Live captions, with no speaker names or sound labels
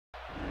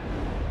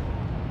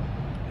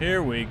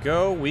Here we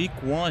go, week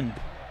 1,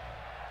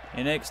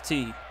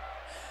 NXT.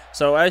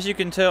 So as you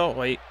can tell,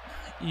 wait,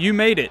 you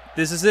made it.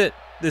 This is it.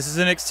 This is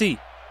NXT.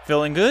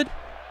 Feeling good?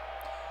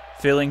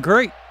 Feeling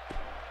great.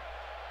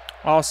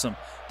 Awesome.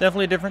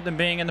 Definitely different than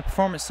being in the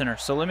Performance Center.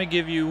 So let me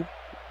give you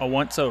a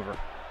once over.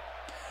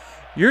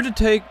 You're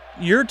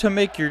to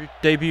make your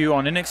debut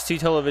on NXT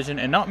television,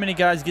 and not many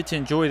guys get to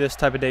enjoy this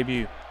type of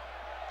debut.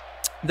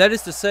 That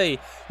is to say,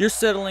 you're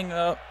setting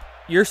up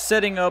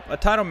a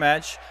title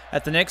match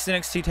at the next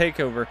NXT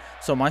takeover.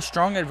 So my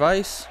strong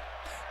advice,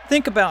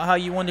 think about how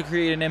you want to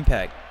create an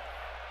impact.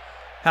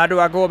 How do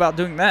I go about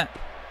doing that?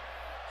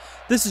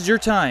 This is your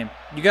time.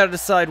 You got to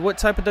decide what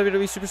type of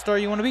WWE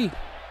superstar you want to be.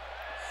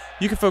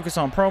 You can focus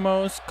on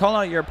promos, call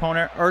out your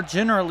opponent, or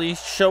generally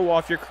show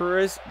off your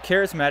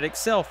charismatic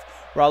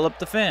self, rile up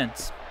the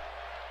fans.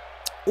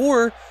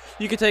 Or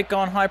you can take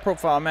on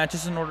high-profile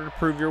matches in order to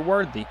prove you're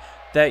worthy,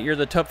 that you're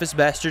the toughest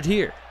bastard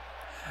here.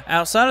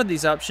 Outside of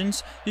these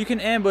options, you can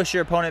ambush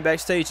your opponent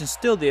backstage and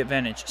steal the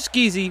advantage.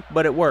 Skeezy,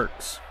 but it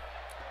works.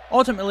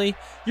 Ultimately,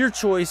 your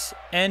choice,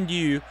 and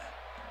you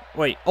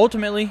don't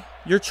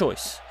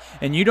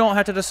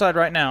have to decide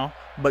right now,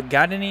 but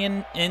got any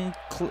inclination?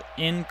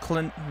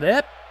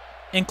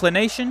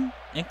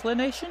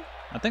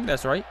 I think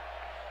that's right.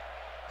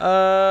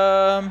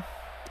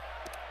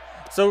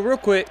 So real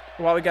quick,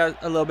 while we got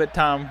a little bit of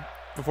time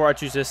before I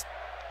choose this,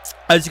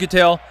 as you can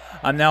tell,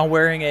 I'm now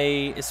wearing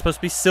it's supposed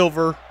to be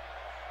silver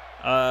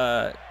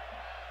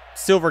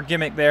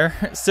gimmick there,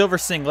 silver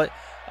singlet.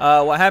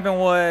 What happened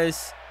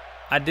was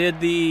I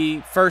did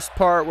the first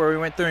part where we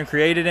went through and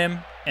created him,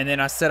 and then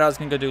I said I was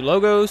gonna go do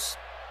logos,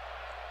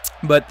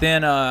 but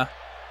then my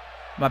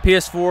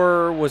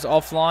PS4 was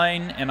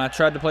offline, and I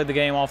tried to play the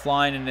game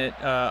offline, and it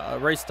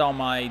erased all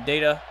my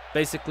data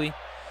basically.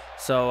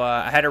 So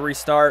I had to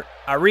restart.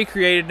 I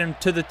recreated him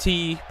to the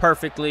T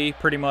perfectly,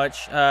 pretty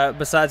much.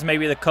 Besides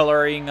maybe the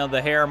coloring of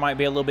the hair might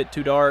be a little bit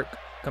too dark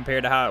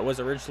compared to how it was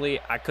originally.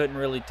 I couldn't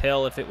really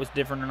tell if it was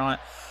different or not.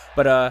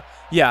 But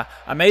yeah,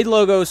 I made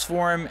logos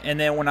for him, and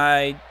then when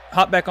I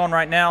hop back on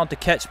right now to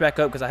catch back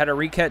up, because I had to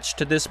recatch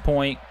to this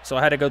point, so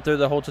I had to go through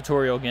the whole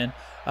tutorial again.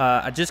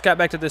 I just got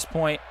back to this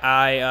point.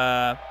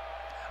 I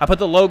put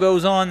the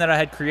logos on that I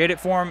had created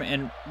for him,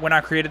 and when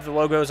I created the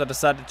logos, I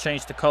decided to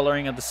change the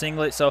coloring of the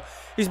singlet. So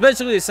he's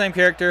basically the same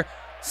character.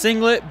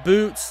 Singlet,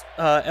 boots,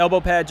 elbow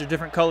pads are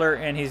different color,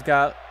 and he's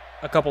got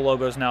a couple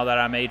logos now that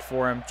I made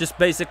for him. Just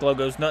basic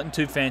logos, nothing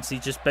too fancy,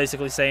 just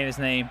basically saying his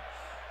name.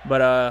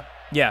 But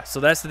yeah, so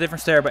that's the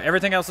difference there. But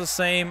everything else is the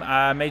same.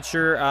 I made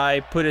sure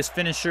I put his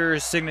finisher,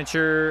 his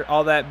signature,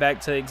 all that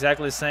back to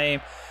exactly the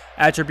same.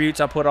 Attributes,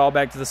 I put all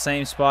back to the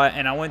same spot,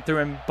 and I went through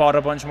and bought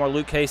a bunch more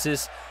loot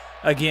cases.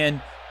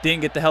 Again,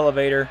 didn't get the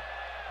elevator,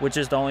 which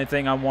is the only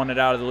thing I wanted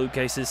out of the loot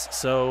cases.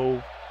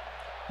 So,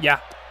 yeah.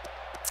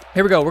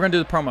 Here we go. We're going to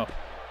do the promo.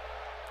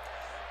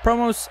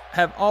 Promos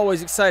have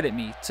always excited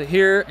me to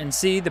hear and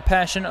see the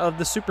passion of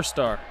the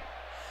superstar.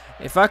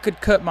 If I could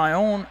cut my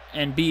own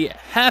and be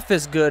half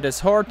as good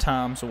as Hard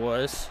Times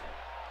was,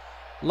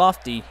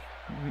 lofty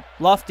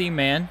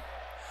man,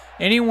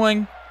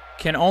 anyone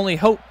can only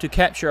hope to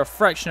capture a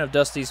fraction of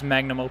Dusty's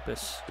magnum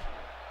opus.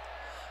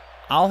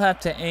 I'll have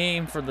to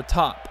aim for the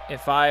top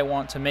if I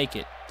want to make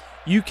it.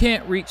 You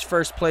can't reach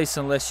first place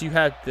unless you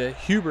have the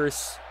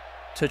hubris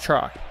to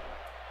try.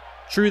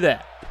 True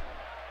that.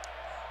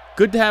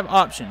 Good to have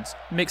options.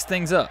 Mix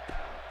things up.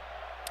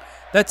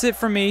 That's it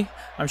for me.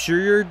 I'm sure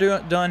you're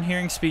done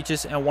hearing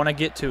speeches and want to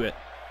get to it.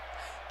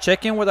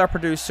 Check in with our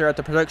producer at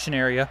the production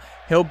area.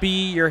 He'll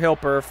be your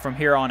helper from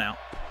here on out.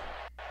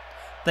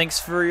 Thanks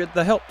for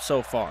the help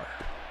so far.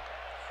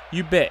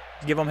 You bet.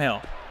 Give them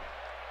hell.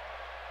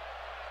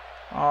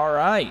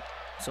 Alright,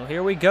 so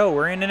here we go.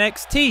 We're in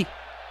NXT.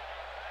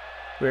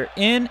 We're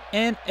in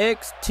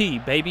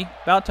NXT, baby.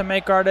 About to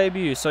make our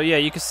debut. So yeah,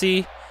 you can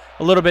see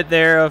a little bit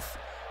there of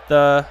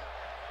the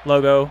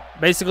logo.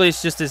 Basically,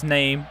 it's just his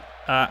name.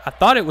 I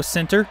thought it was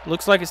center.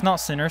 Looks like it's not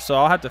center, so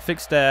I'll have to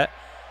fix that.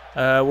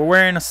 We're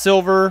wearing a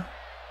silver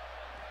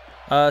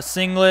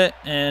singlet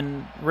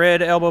and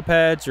red elbow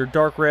pads, or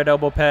dark red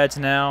elbow pads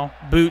now.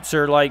 Boots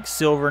are like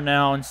silver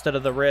now instead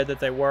of the red that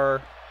they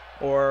were.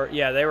 Or,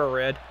 yeah, they were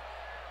red.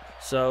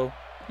 So,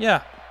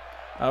 yeah,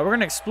 we're going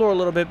to explore a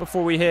little bit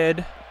before we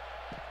head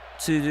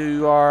to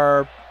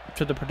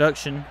the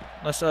production.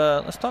 Let's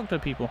talk to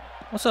people.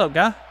 What's up,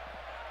 guy?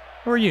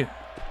 Who are you?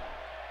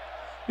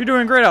 You're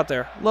doing great out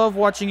there. Love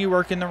watching you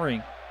work in the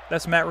ring.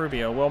 That's Matt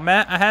Rubio. Well,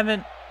 Matt, I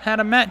haven't had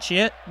a match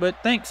yet, but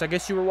thanks. I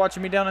guess you were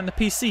watching me down in the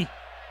PC.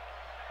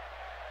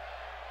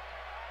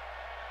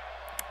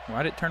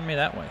 Why did it turn me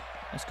that way?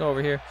 Let's go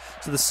over here.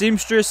 So the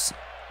seamstress,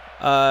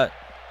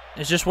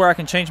 it's just where I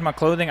can change my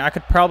clothing. I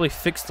could probably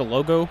fix the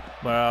logo,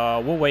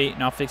 but we'll wait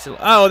and I'll fix it.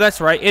 Oh,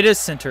 that's right. It is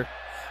center.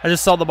 I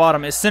just saw the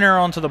bottom. It's center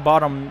onto the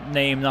bottom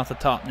name, not the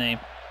top name.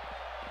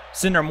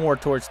 Center more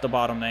towards the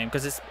bottom name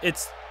because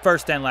it's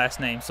first and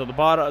last name. So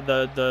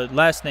the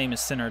last name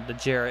is centered. The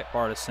Jarrett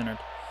part is centered.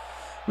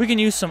 We can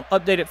use some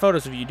updated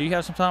photos of you. Do you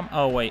have some time?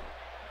 Oh wait,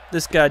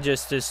 this guy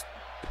just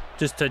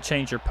to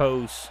change your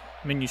pose.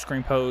 menu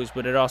screen pose,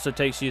 but it also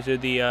takes you to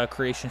the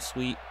creation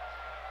suite.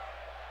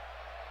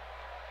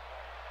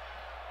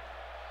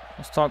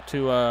 Let's talk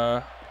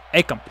to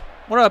Akam.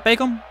 What up,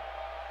 Akam?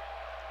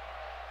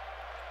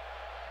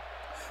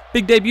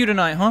 Big debut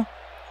tonight, huh?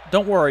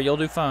 Don't worry, you'll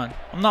do fine.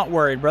 I'm not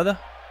worried, brother.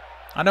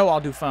 I know I'll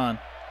do fine.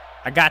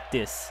 I got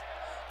this.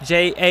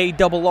 Jarrett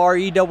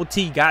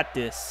got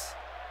this.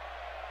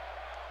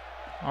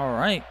 All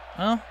right.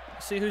 Well,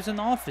 let's see who's in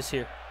the office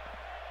here.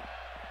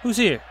 Who's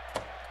here?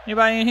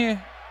 Anybody in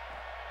here?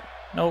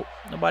 Nope.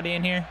 Nobody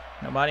in here.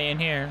 Nobody in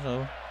here.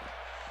 So,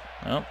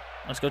 well,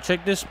 let's go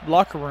check this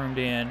locker room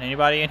then.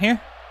 Anybody in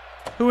here?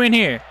 Who in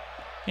here?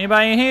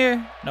 Anybody in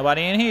here?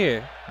 Nobody in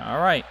here. All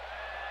right.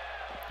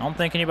 I don't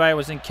think anybody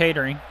was in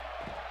catering.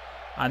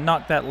 I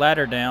knocked that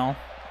ladder down.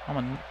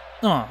 I'm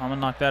gonna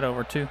knock that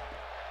over too.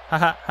 Ha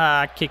ha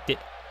ha! I kicked it.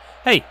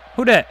 Hey,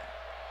 who that?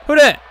 Who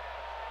that?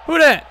 Who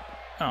that?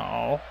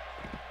 Oh,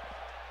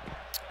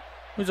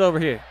 who's over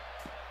here?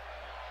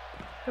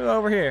 Who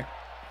over here?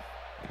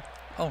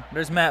 Oh,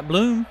 there's Matt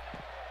Bloom.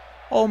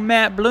 Oh,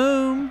 Matt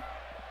Bloom.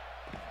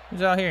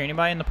 Who's out here?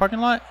 Anybody in the parking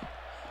lot?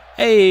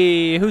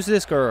 Hey, who's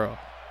this girl?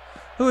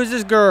 Who is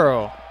this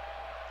girl?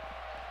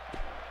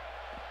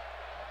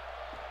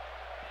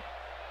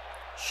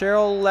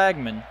 Cheryl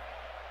Lagman.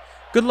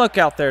 Good luck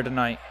out there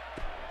tonight.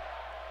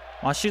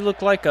 Why she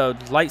look like a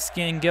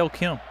light-skinned Gail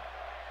Kim?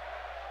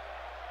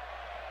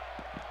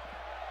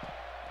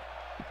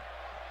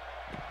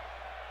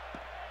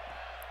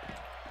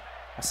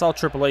 I saw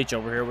Triple H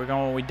over here.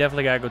 We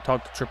definitely gotta go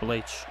talk to Triple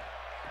H.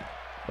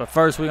 But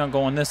first we're gonna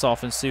go in this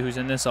office and see who's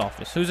in this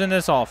office. Who's in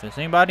this office?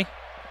 Anybody?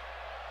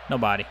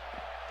 Nobody.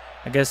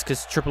 I guess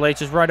because Triple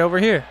H is right over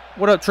here.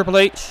 What up, Triple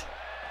H?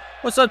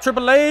 What's up,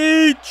 Triple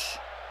H?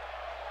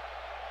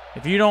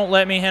 If you don't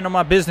let me handle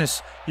my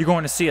business, you're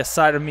going to see a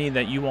side of me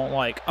that you won't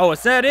like. Oh,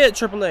 is that it,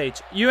 Triple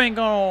H? You ain't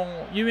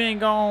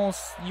gonna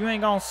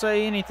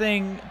say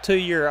anything to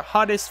your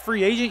hottest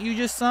free agent you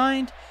just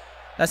signed?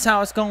 That's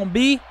how it's gonna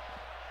be?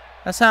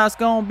 That's how it's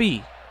gonna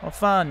be. Well,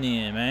 fine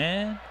then,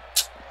 man.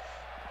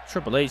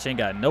 Triple H ain't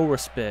got no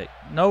respect.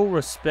 No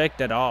respect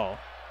at all.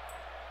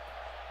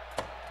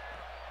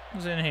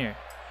 Who's in here?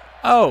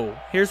 Oh,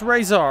 here's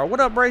Razor. What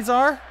up,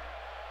 Razor?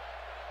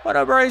 What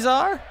up,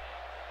 Razor?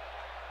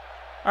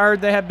 I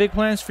heard they have big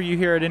plans for you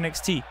here at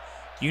NXT.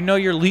 Do you know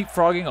you're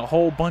leapfrogging a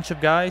whole bunch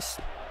of guys?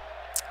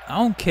 I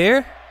don't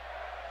care.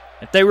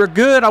 If they were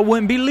good, I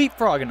wouldn't be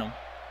leapfrogging them.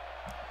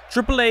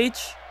 Triple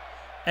H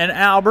and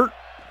Albert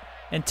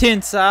and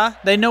Tensai,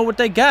 they know what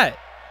they got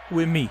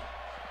with me.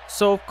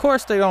 So, of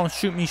course, they're going to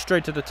shoot me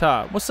straight to the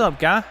top. What's up,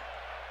 guy?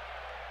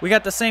 We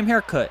got the same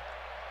haircut.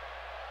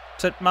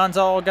 Except mine's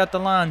all got the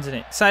lines in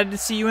it. Excited to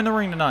see you in the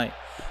ring tonight.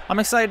 I'm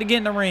excited to get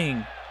in the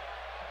ring.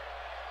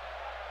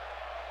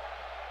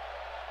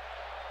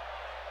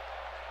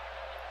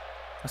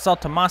 I saw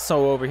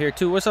Tommaso over here,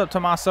 too. What's up,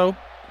 Tommaso?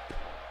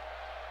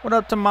 What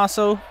up,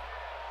 Tommaso?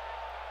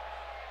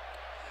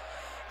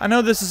 I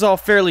know this is all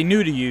fairly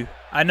new to you.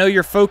 I know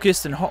you're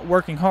focused and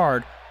working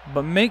hard,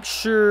 but make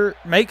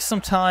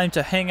some time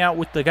to hang out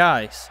with the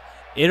guys.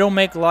 It'll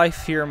make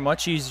life here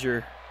much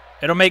easier.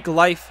 It'll make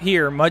life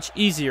here much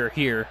easier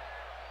here.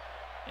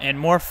 And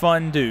more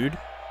fun, dude.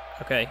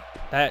 Okay,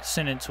 that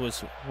sentence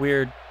was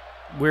weird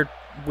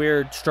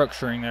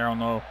structuring there on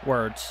the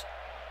words.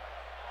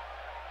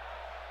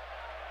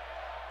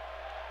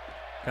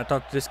 Can I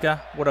talk to this guy?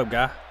 What up,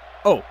 guy?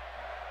 Oh,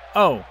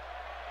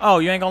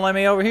 you ain't gonna let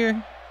me over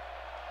here?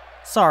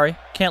 Sorry,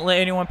 can't let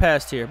anyone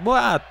past here. Boy,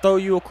 I'll throw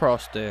you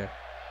across there.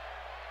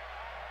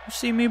 You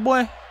see me,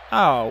 boy?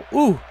 Oh,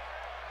 ooh.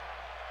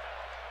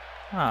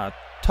 I'll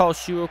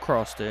toss you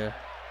across there.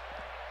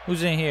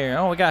 Who's in here?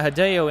 Oh, we got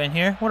Hideo in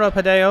here. What up,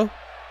 Hideo?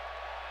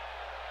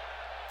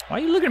 Why are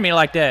you looking at me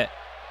like that?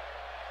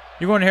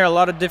 You're going to hear a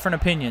lot of different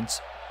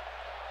opinions.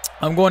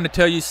 I'm going to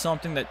tell you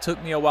something that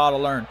took me a while to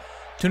learn.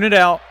 Tune it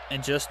out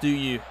and just do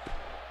you.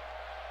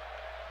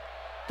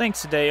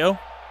 Thanks, Hideo.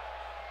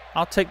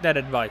 I'll take that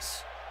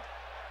advice.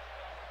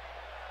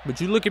 But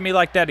you look at me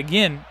like that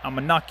again, I'm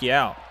going to knock you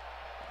out.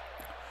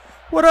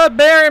 What up,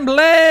 Baron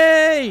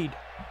Blade?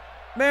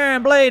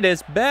 Baron Blade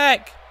is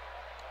back.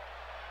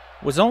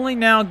 Was only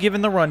now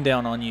given the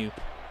rundown on you.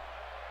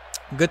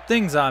 Good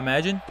things, I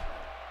imagine.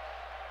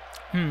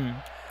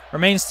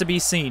 Remains to be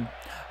seen.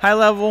 High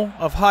level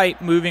of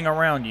hype moving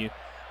around you.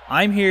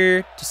 I'm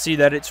here to see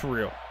that it's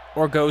real,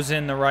 or goes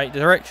in the right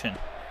direction.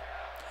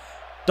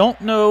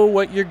 Don't know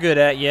what you're good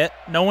at yet.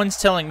 No one's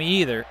telling me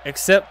either,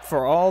 except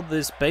for all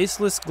this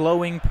baseless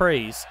glowing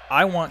praise.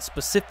 I want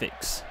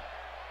specifics.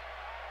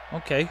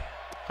 Okay.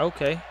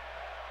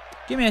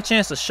 Give me a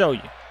chance to show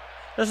you.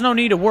 There's no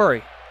need to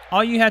worry.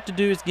 All you have to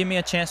do is give me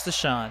a chance to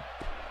shine.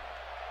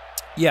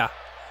 Yeah,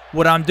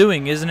 what I'm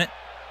doing, isn't it?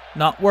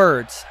 Not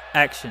words,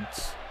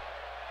 actions.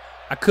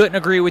 I couldn't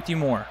agree with you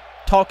more.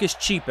 Talk is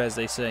cheap, as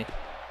they say.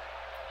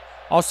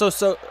 Also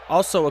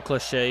a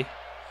cliche,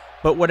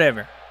 but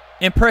whatever.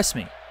 Impress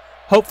me.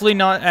 Hopefully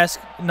not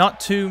asking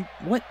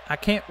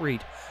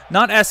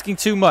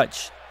too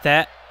much.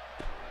 That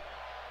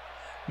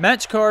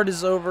match card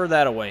is over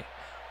that away.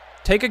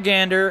 take a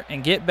gander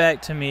and get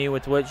back to me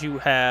with what you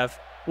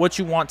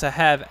want to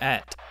have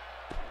at.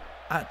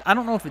 I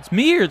don't know if it's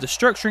me or the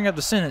structuring of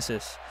the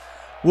sentences.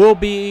 We'll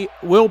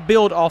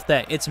build off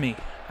that. It's me.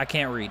 I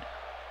can't read.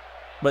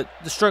 But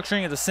the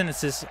structuring of the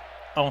sentences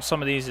on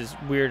some of these is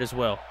weird as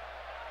well.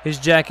 His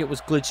jacket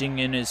was glitching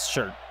in his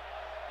shirt.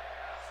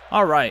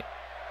 All right.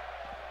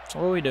 So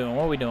what are we doing?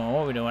 What are we doing?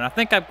 What are we doing? I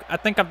think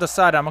I've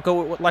decided I'm gonna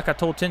go with, like I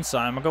told Tensai,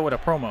 I'm gonna go with a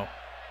promo.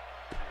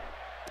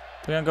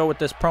 We're gonna go with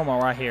this promo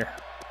right here.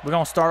 We're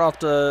gonna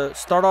start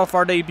off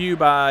our debut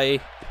by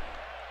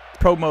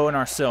promoing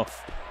ourselves.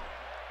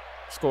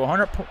 Score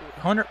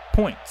 100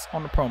 points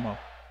on the promo.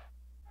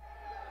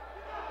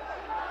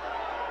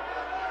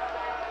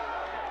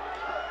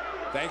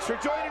 Thanks for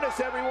joining us,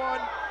 everyone.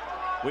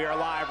 We are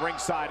live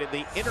ringside in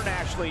the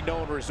internationally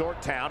known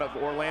resort town of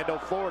Orlando,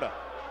 Florida.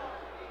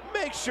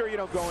 Make sure you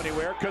don't go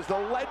anywhere because the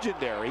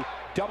legendary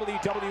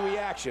WWE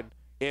action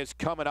is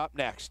coming up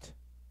next.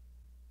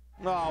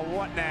 Oh,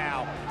 what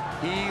now?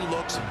 He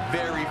looks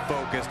very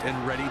focused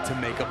and ready to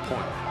make a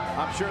point.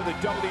 I'm sure the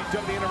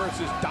WWE Universe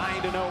is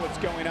dying to know what's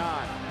going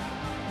on.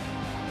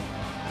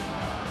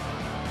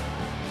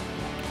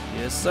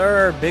 Yes,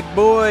 sir. Big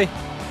boy.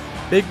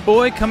 Big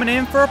boy coming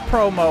in for a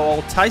promo.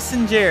 Old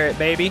Tyason Jarrett,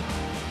 baby.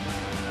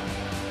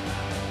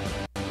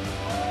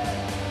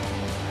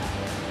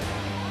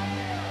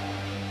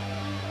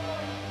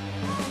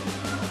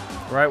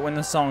 Right when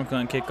the song's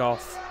going to kick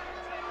off.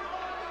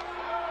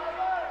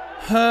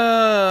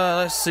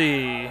 Let's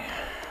see.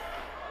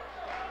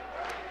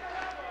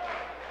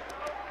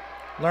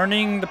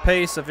 Learning the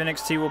pace of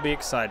NXT will be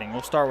exciting.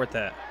 We'll start with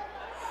that.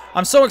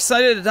 I'm so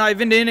excited to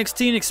dive into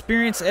NXT and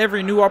experience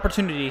every new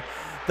opportunity.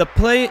 The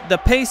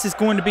pace is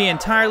going to be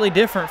entirely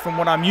different from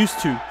what I'm used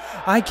to.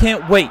 I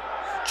can't wait.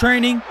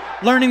 Training,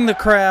 learning the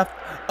craft,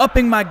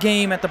 upping my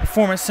game at the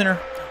Performance Center.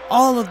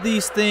 All of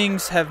these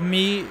things had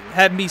me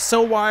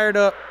so wired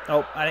up.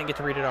 Oh, I didn't get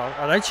to read it all.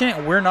 Are they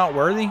chanting, "We're not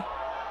worthy"?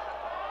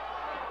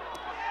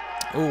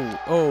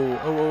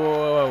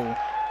 Oh.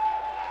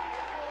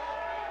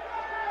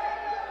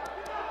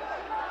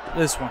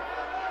 This one.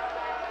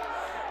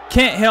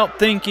 Can't help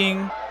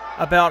thinking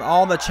about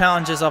all the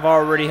challenges I've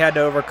already had to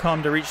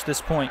overcome to reach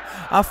this point.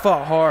 I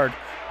fought hard,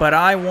 but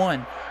I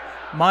won.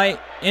 My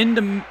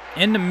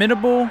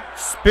indomitable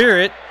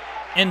spirit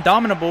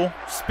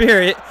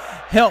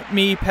helped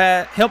me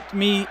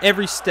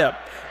every step.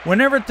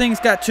 Whenever things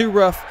got too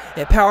rough,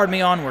 it powered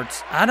me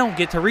onwards. I don't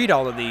get to read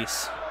all of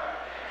these.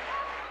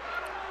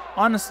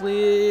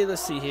 Honestly,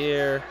 let's see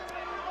here.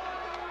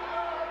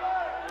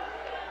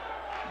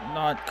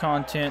 Not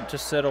content to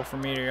settle for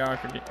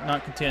mediocrity.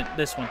 Not content.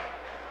 This one.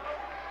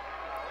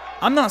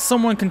 I'm not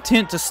someone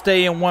content to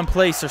stay in one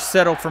place or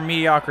settle for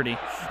mediocrity.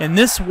 In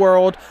this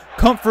world,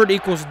 comfort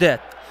equals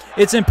death.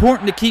 It's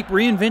important to keep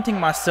reinventing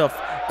myself,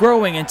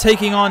 growing and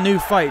taking on new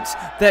fights.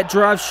 That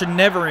drive should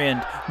never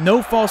end.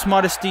 No false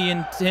modesty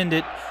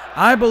intended.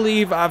 I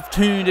believe I've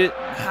tuned it.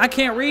 I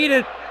can't read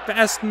it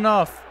fast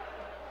enough.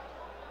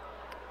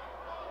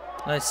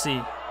 Let's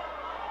see.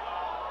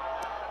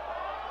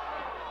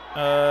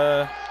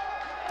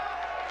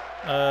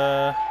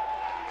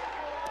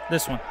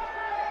 This one.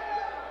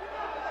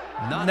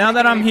 Now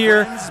that I'm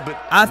here,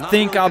 I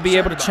think I'll be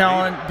able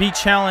to be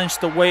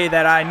challenged the way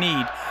that I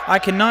need. I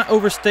cannot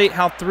overstate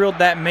how thrilled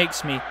that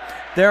makes me.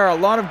 There are a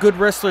lot of good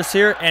wrestlers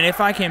here, and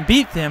if I can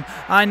beat them,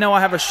 I know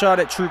I have a shot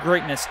at true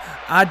greatness.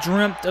 I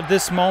dreamt of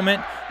this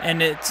moment,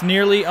 and it's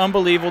nearly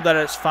unbelievable that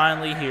it's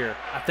finally here.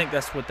 I think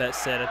that's what that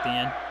said at the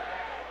end.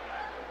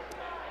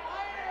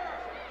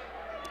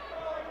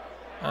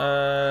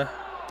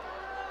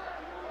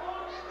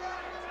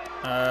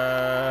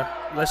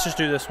 Let's just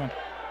do this one.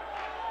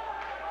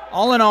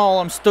 All in all,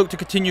 I'm stoked to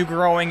continue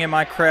growing in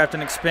my craft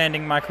and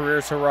expanding my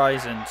career's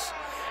horizons.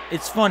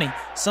 It's funny,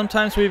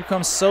 sometimes we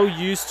become so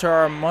used to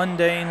our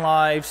mundane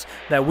lives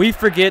that we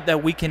forget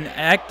that we can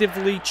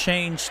actively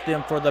change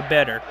them for the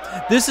better.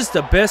 This is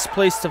the best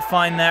place to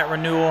find that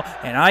renewal,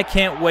 and I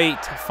can't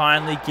wait to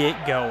finally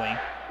get going.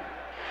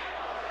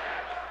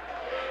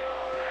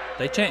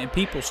 They chanting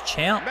people's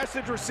chant.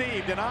 Message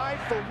received, and I,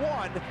 for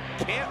one,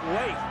 can't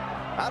wait.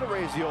 How to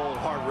raise the old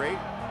heart rate.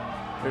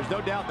 There's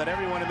no doubt that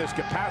everyone in this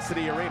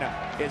capacity arena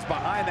is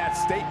behind that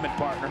statement,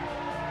 partner.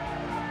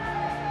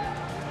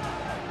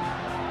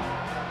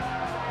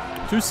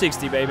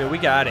 260, baby. We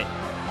got it.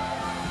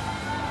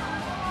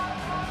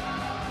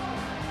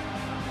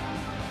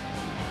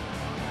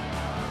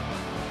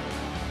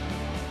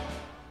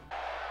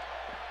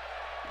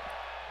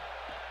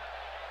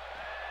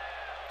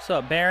 What's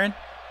up, Baron?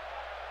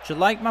 Did you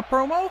like my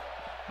promo?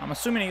 I'm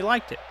assuming he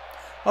liked it.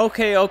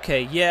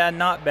 Okay. Yeah,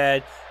 not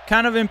bad.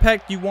 Kind of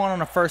impact you want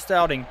on a first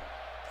outing.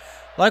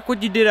 Like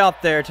what you did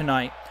out there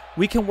tonight.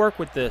 We can work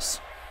with this.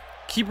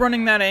 Keep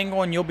running that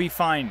angle and you'll be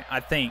fine, I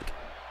think.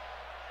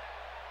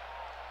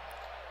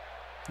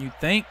 You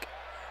think?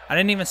 I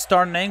didn't even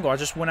start an angle. I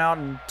just went out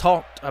and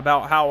talked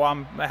about how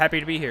I'm happy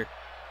to be here.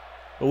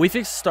 But we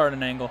fixed to start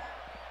an angle.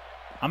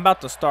 I'm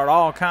about to start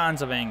all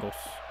kinds of angles.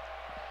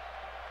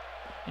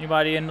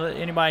 Anybody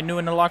new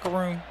in the locker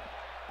room?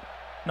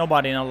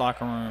 Nobody in the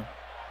locker room.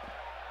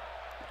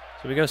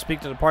 So we go speak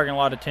to the parking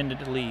lot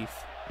attendant to leave.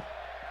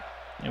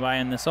 Anybody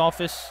in this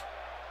office?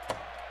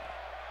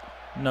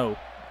 No.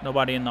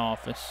 Nobody in the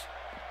office.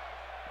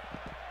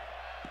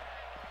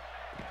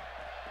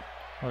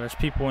 Well, there's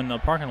people in the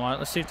parking lot.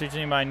 Let's see if there's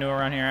anybody new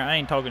around here. I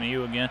ain't talking to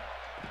you again.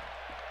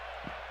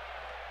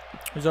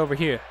 Who's over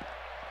here?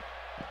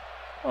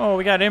 Oh,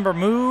 we got Ember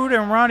Mood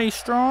and Ronnie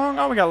Strong.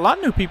 Oh, we got a lot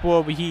of new people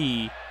over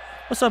here.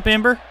 What's up,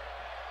 Ember?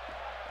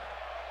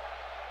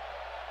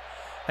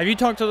 Have you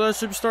talked to the other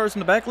superstars in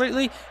the back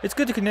lately? It's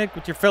good to connect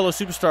with your fellow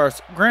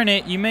superstars.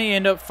 Granted, you may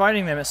end up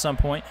fighting them at some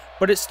point,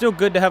 but it's still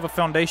good to have a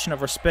foundation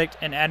of respect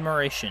and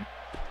admiration.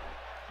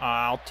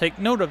 I'll take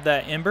note of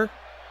that, Ember.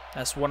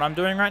 That's what I'm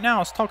doing right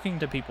now, is talking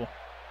to people.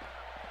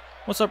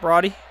 What's up,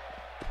 Roddy?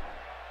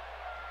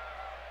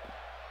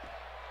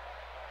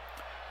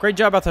 Great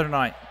job out there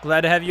tonight.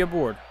 Glad to have you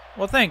aboard.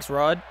 Well, thanks,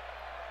 Rod.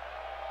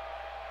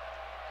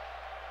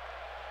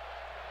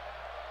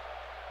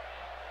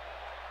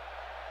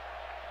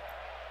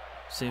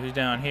 See who's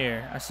down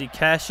here. I see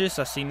Cassius.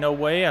 I see No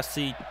Way. I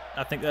think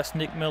that's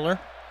Nick Miller.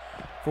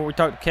 Before we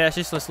talk to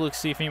Cassius, let's look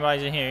see if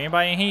anybody's in here.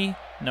 Anybody in here?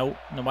 Nope,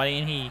 nobody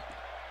in here.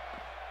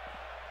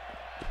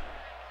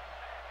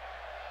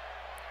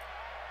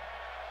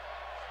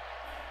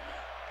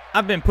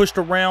 I've been pushed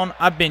around.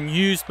 I've been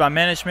used by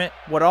management.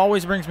 What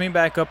always brings me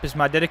back up is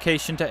my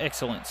dedication to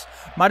excellence.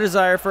 My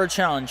desire for a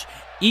challenge.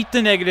 Eat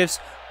the negatives,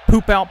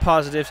 poop out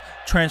positives,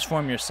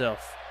 transform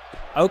yourself.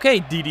 Okay,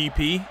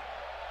 DDP.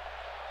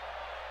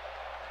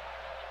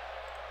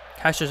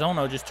 Cassius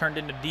Ohno just turned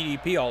into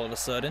DDP all of a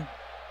sudden.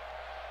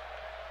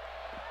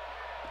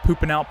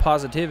 Pooping out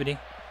positivity.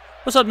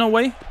 What's up, No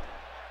Way?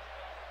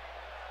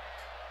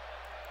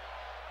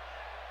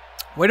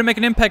 Way to make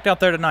an impact out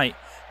there tonight.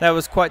 That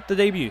was quite the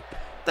debut.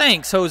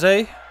 Thanks,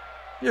 Jose.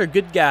 You're a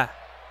good guy.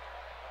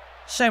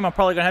 Shame I'm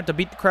probably going to have to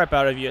beat the crap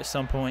out of you at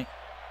some point.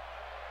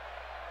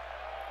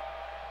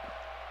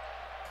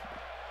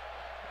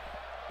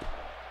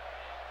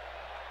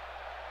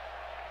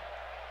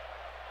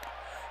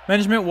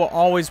 Management will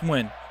always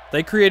win.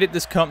 They created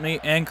this company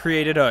and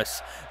created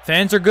us.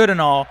 Fans are good and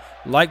all,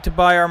 like to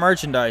buy our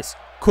merchandise.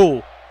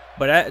 Cool.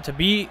 But to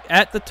be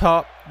at the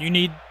top, you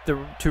need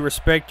to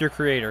respect your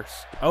creators.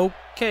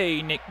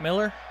 Okay, Nick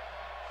Miller.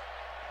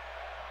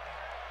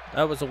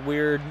 That was a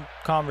weird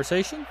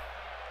conversation.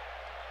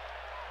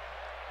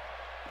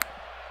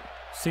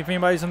 See if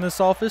anybody's in this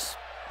office,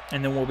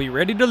 and then we'll be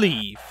ready to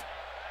leave.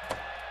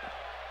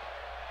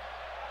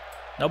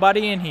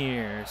 Nobody in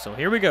here, so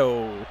here we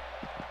go.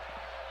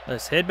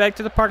 Let's head back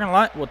to the parking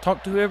lot. We'll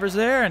talk to whoever's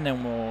there, and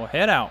then we'll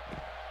head out.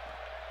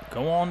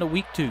 Go on to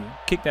week 2.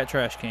 Kick that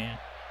trash can.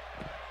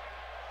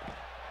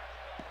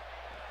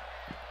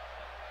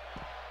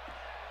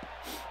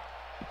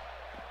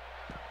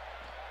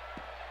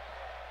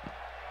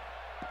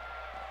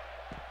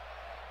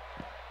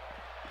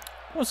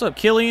 What's up,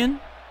 Killian?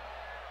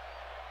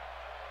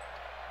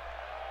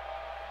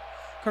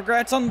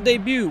 Congrats on the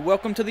debut.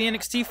 Welcome to the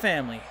NXT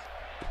family.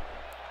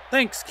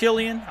 Thanks,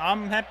 Killian.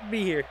 I'm happy to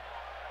be here.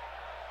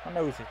 My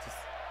nose itches.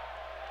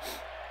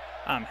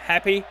 I'm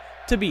happy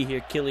to be here,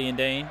 Killian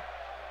Dane.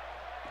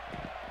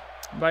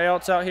 Anybody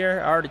else out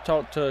here? I already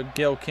talked to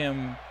Gail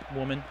Kim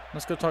woman.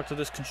 Let's go talk to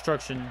this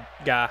construction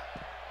guy.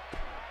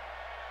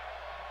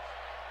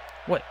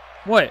 What?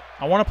 What?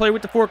 I want to play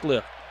with the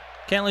forklift.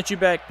 Can't let you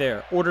back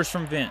there. Orders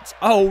from Vince.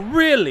 Oh,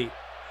 really?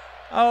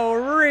 Oh,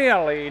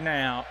 really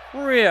now?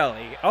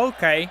 Really?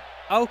 Okay.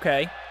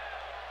 Okay.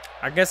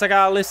 I guess I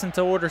gotta listen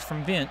to orders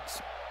from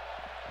Vince.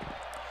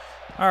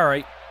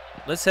 Alright.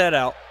 Let's head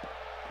out.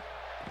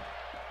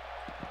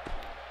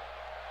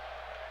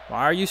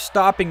 Why are you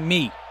stopping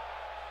me?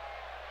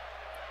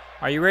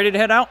 Are you ready to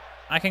head out?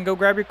 I can go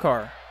grab your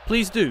car.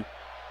 Please do.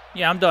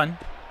 Yeah, I'm done.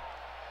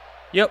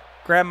 Yep,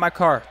 grab my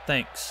car.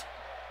 Thanks.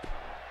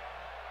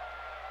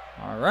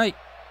 Alright.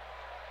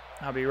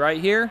 I'll be right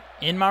here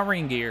in my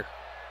ring gear.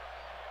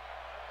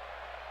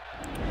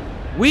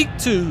 Week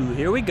 2.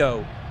 Here we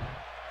go.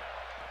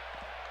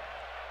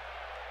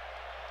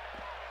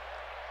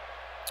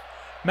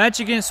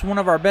 Match against one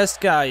of our best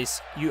guys.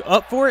 You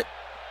up for it?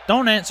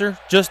 Don't answer.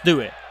 Just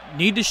do it.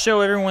 Need to show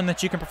everyone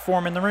that you can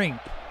perform in the ring,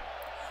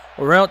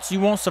 or else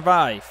you won't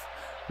survive.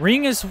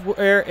 Ring is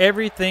where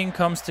everything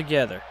comes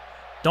together.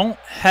 Don't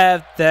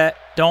have that.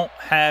 Don't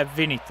have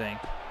anything.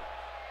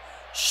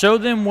 Show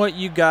them what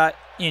you got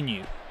in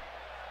you.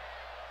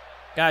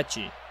 Got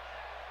you.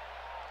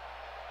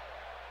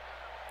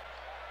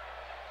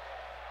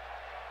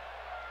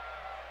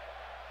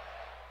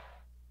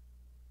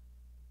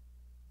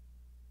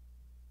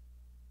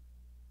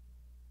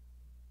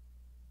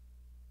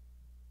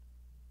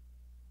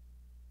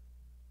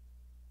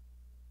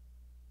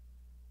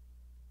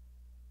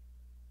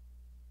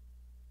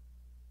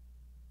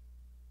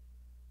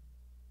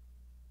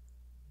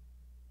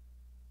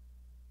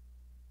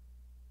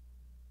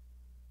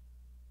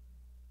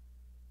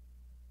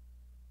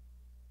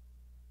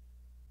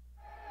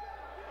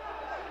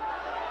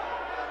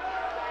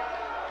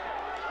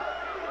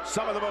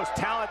 some of the most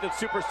talented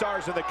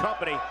superstars in the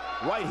company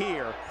right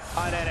here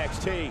on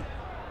NXT.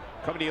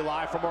 Coming to you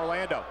live from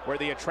Orlando, where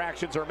the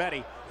attractions are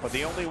many, but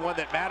the only one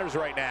that matters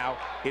right now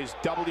is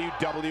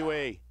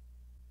WWE.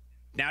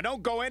 Now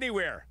don't go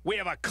anywhere. We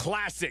have a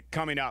classic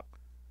coming up.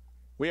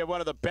 We have one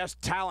of the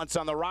best talents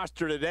on the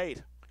roster to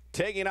date,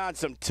 taking on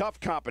some tough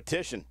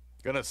competition.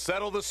 Gonna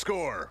settle the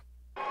score.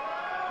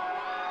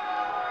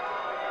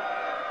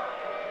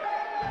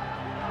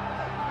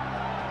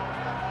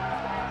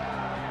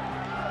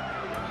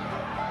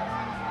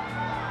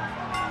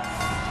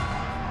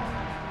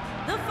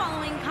 The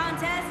following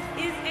contest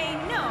is a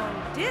no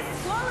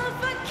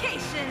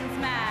disqualifications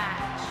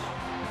match.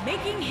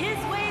 Making his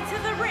way to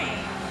the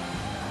ring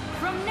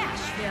from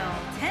Nashville,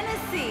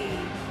 Tennessee,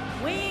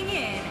 weighing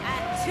in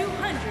at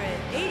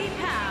 280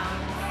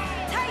 pounds,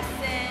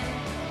 Tyason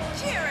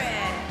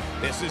Jarrett.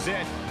 This is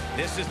it.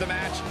 This is the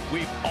match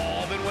we've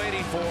all been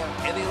waiting for.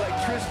 And the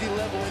electricity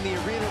level in the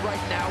arena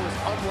right now is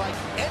unlike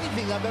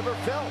anything I've ever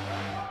felt.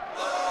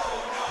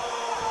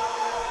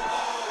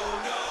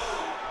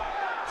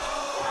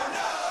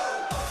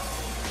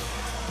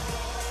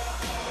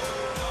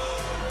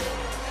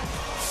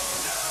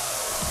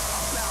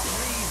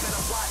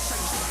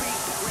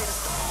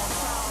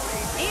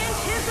 And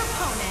his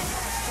opponent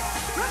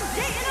from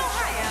Dayton,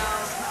 Ohio,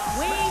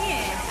 weighing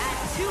in at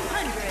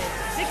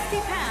 260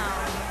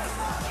 pounds,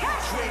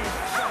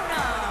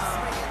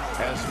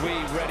 As we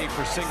ready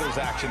for singles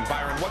action,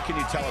 Byron, what can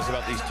you tell us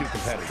about these two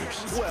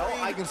competitors? Well,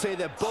 I can say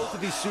that both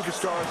of these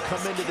superstars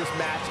come into this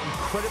match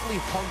incredibly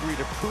hungry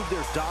to prove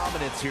their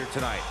dominance here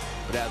tonight.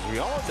 But as we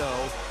all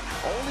know,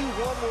 only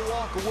one will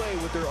walk away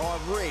with their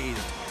arm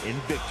raised in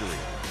victory.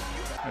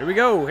 Here we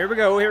go. Here we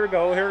go. Here we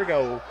go. Here we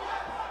go.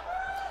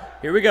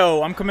 Here we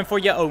go. I'm coming for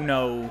you. Oh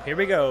no. Here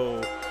we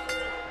go.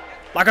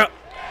 Lock up.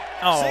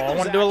 Oh, I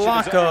want to do a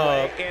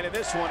lockup. And in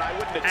this one, I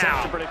wouldn't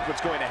attempt to predict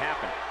what's going to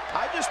happen.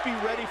 I'd just be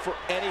ready for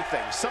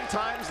anything.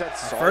 Sometimes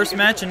that's First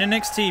match in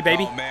NXT,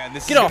 baby. Oh, man,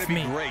 this Get is off gonna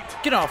me. be great.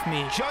 Get off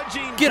me.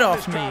 Judging Get from off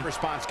this me. crowd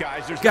response,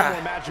 guys, there's Gah. no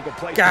more magical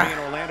place Gah. to be in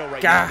Orlando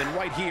right Gah. now than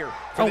right here.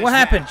 For Oh, this what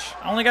happened? match.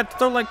 I only got to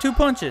throw like 2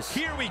 punches.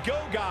 Here we go,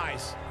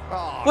 guys.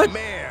 Oh, What?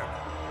 man.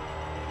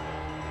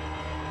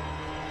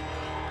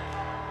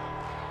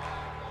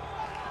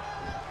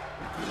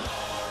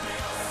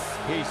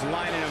 He's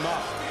lining him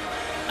up.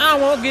 I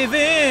won't give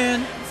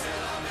in.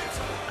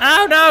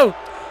 Oh no.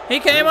 He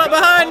came up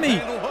behind me.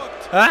 Handle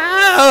hooked.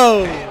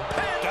 Ow.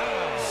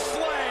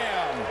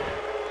 Slam!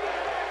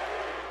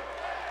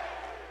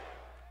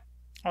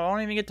 Oh, I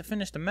don't even get to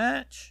finish the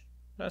match.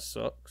 That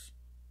sucks.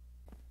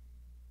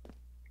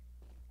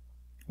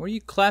 What are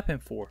you clapping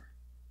for?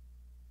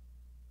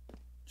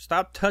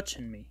 Stop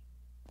touching me.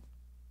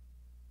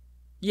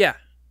 Yeah,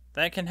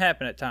 that can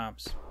happen at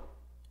times.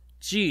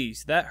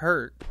 Jeez, that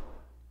hurt.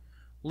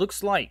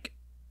 Looks like.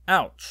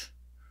 Ouch.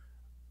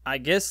 I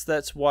guess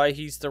that's why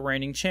he's the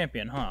reigning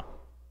champion, huh?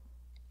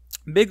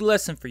 Big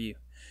lesson for you.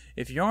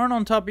 If you aren't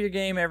on top of your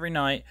game every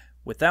night,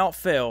 without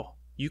fail,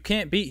 you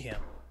can't beat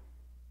him.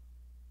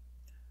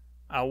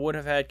 I would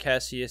have had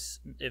Cassius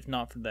if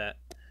not for that.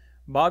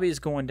 Bobby is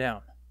going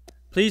down.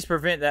 Please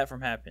prevent that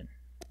from happening.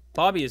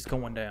 Bobby is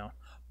going down.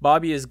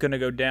 Bobby is going to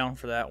go down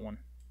for that one.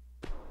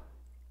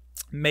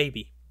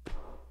 Maybe.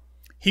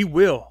 He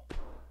will.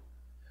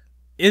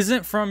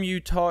 Isn't from you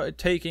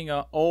taking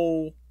a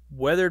old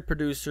weathered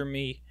producer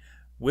me.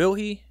 Will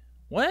he?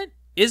 What?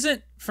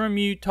 Isn't from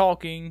you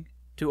talking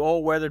to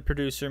old weathered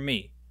producer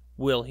me.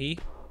 Will he?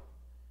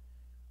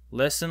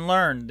 Lesson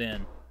learned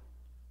then.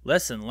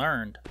 Lesson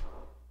learned.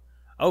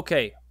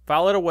 Okay,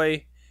 file it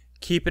away.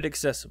 Keep it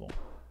accessible.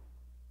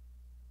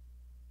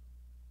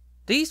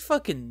 These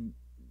fucking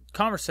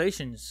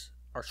conversations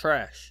are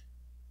trash.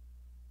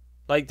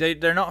 Like,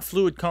 they're not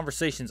fluid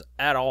conversations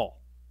at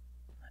all.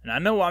 And I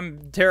know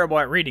I'm terrible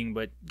at reading,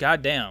 but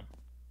goddamn.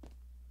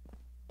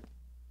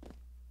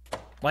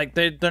 Like,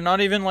 they're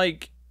not even,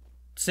 like,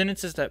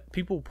 sentences that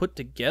people put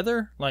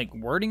together, like,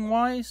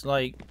 wording-wise.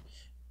 Like,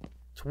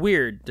 it's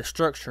weird, the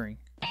structuring.